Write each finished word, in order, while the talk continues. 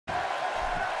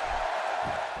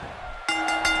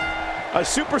A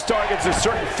superstar gets a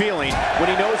certain feeling when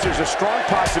he knows there's a strong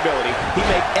possibility he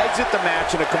may exit the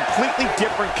match in a completely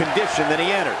different condition than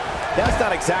he entered. That's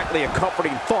not exactly a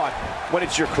comforting thought when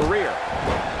it's your career.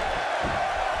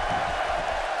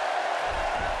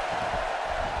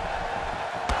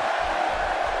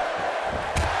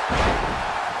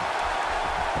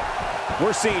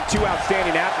 We're seeing two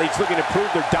outstanding athletes looking to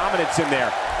prove their dominance in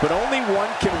there, but only one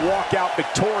can walk out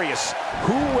victorious.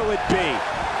 Who will it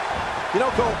be? You know,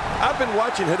 Cole, I've been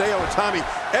watching Hideo Itami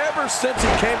ever since he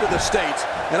came to the States,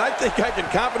 and I think I can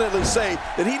confidently say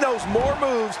that he knows more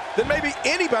moves than maybe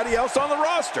anybody else on the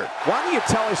roster. Why don't you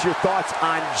tell us your thoughts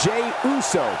on Jey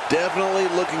Uso?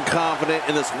 Definitely looking confident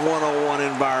in this one-on-one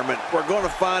environment. We're going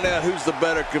to find out who's the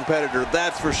better competitor,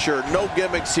 that's for sure. No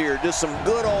gimmicks here, just some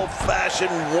good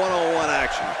old-fashioned one-on-one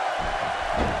action.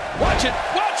 Watch it,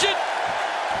 watch it!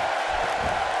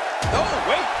 Oh,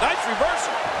 wait, nice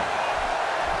reversal.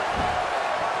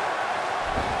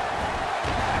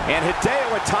 And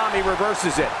Hideo Itami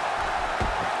reverses it.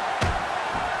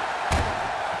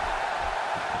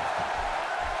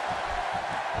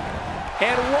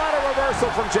 And what a reversal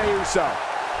from Jey Uso.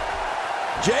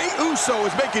 Jey Uso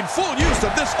is making full use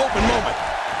of this open moment.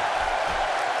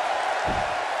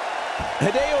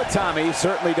 Hideo Itami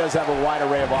certainly does have a wide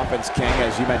array of offense, King,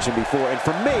 as you mentioned before. And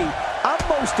for me, I'm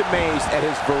most amazed at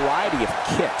his variety of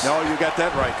kicks. No, you got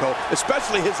that right, Cole.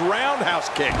 Especially his roundhouse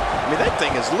kick. I mean, that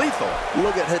thing is lethal.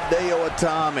 Look at Hideo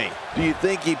Itami. Do you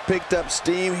think he picked up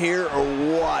steam here or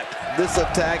what? This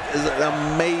attack is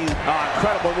amazing.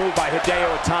 Incredible move by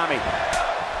Hideo Itami.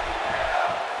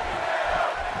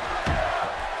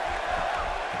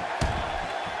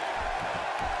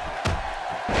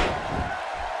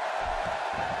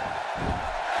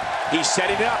 He's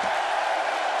setting it up.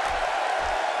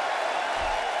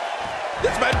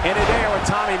 And Hideo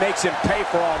Itami makes him pay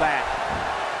for all that.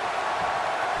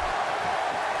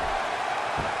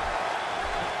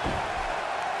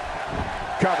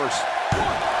 Covers. 1,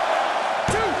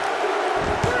 2,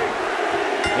 3.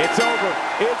 It's over.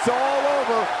 It's all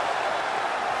over.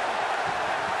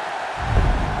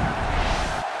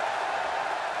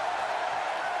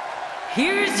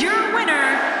 Here's your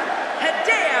winner,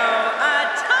 Hideo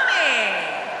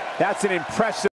Itami. That's an impressive